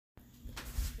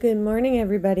Good morning,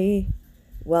 everybody.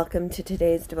 Welcome to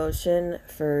today's devotion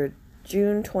for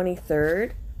June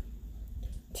 23rd.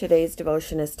 Today's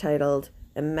devotion is titled,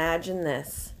 Imagine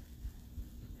This.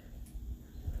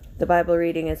 The Bible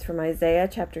reading is from Isaiah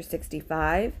chapter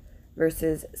 65,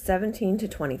 verses 17 to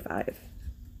 25.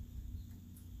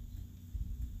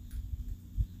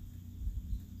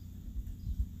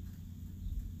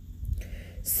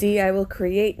 See, I will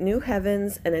create new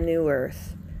heavens and a new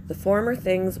earth. The former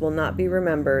things will not be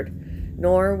remembered,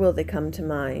 nor will they come to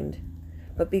mind.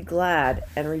 But be glad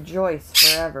and rejoice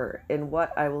forever in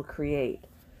what I will create.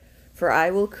 For I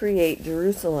will create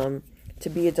Jerusalem to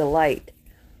be a delight,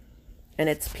 and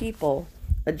its people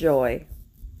a joy.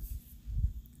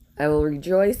 I will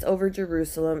rejoice over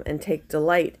Jerusalem and take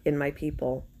delight in my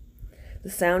people.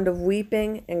 The sound of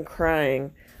weeping and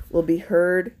crying will be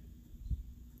heard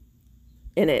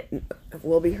in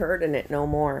it no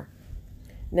more.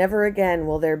 Never again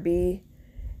will there be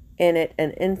in it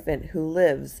an infant who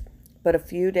lives but a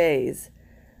few days,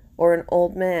 or an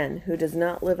old man who does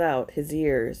not live out his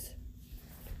years.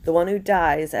 The one who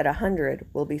dies at 100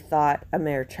 will be thought a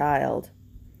mere child.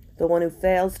 The one who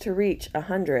fails to reach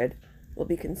 100 will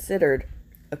be considered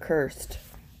accursed.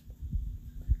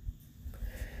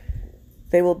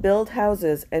 They will build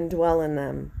houses and dwell in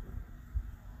them.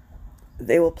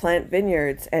 They will plant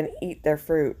vineyards and eat their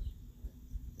fruit.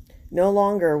 No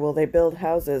longer will they build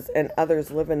houses and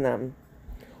others live in them,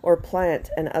 or plant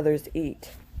and others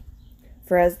eat.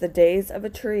 For as the days of a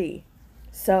tree,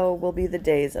 so will be the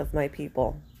days of my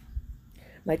people.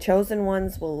 My chosen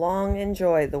ones will long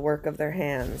enjoy the work of their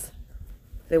hands.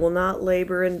 They will not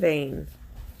labor in vain,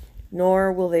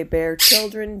 nor will they bear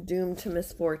children doomed to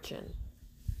misfortune.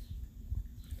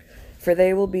 For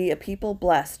they will be a people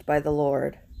blessed by the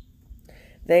Lord,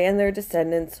 they and their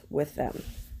descendants with them.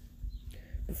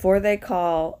 Before they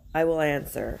call, I will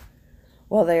answer.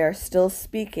 While they are still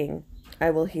speaking, I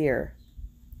will hear.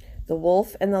 The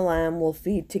wolf and the lamb will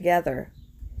feed together,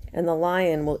 and the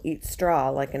lion will eat straw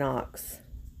like an ox.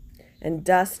 And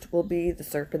dust will be the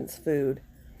serpent's food.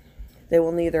 They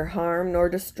will neither harm nor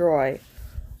destroy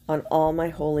on all my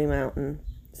holy mountain,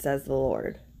 says the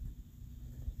Lord.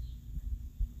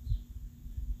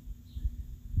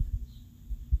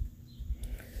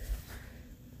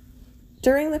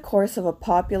 During the course of a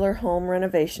popular home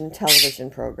renovation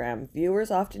television program, viewers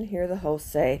often hear the host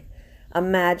say,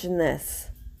 "Imagine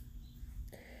this."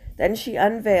 Then she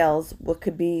unveils what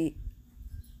could be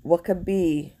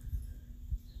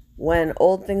when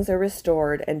old things are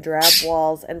restored and drab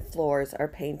walls and floors are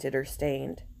painted or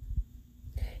stained.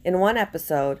 In one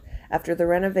episode, after the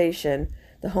renovation,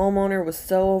 the homeowner was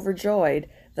so overjoyed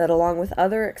that along with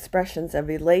other expressions of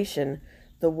elation,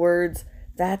 the words,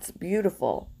 "That's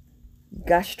beautiful,"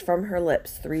 gushed from her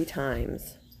lips 3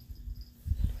 times.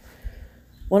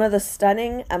 One of the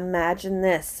stunning "Imagine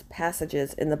This"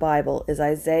 passages in the Bible is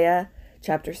Isaiah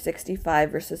chapter 65,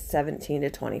 verses 17 to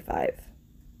 25.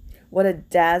 What a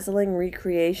dazzling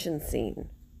recreation scene.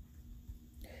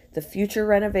 The future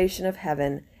renovation of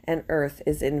heaven and earth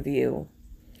is in view,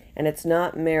 and it's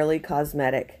not merely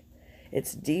cosmetic.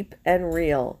 It's deep and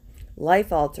real,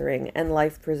 life-altering and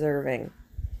life-preserving.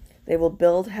 They will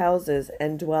build houses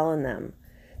and dwell in them.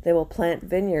 They will plant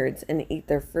vineyards and eat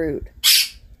their fruit.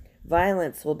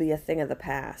 Violence will be a thing of the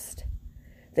past.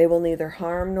 They will neither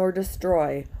harm nor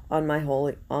destroy on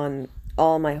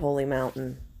all my holy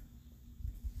mountain.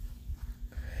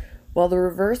 While the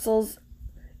reversals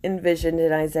envisioned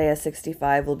in Isaiah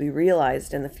 65 will be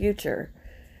realized in the future,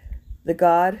 the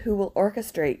God who will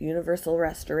orchestrate universal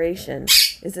restoration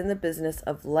is in the business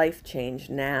of life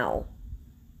change now.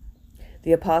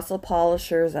 The Apostle Paul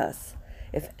assures us,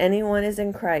 if anyone is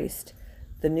in Christ,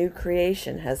 the new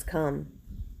creation has come.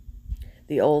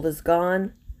 The old is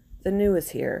gone, the new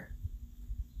is here.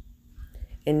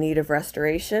 In need of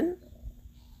restoration?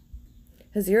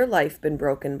 Has your life been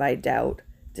broken by doubt,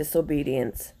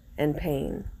 disobedience, and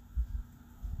pain?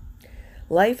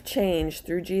 Life change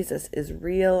through Jesus is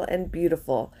real and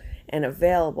beautiful and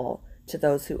available to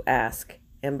those who ask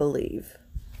and believe.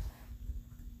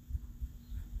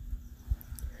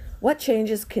 What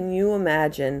changes can you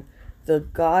imagine the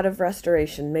God of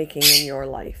restoration making in your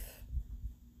life?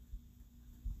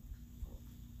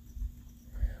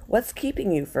 What's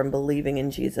keeping you from believing in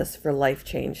Jesus for life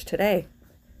change today?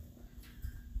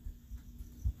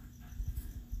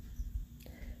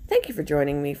 Thank you for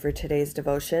joining me for today's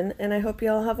devotion, and I hope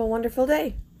you all have a wonderful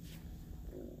day.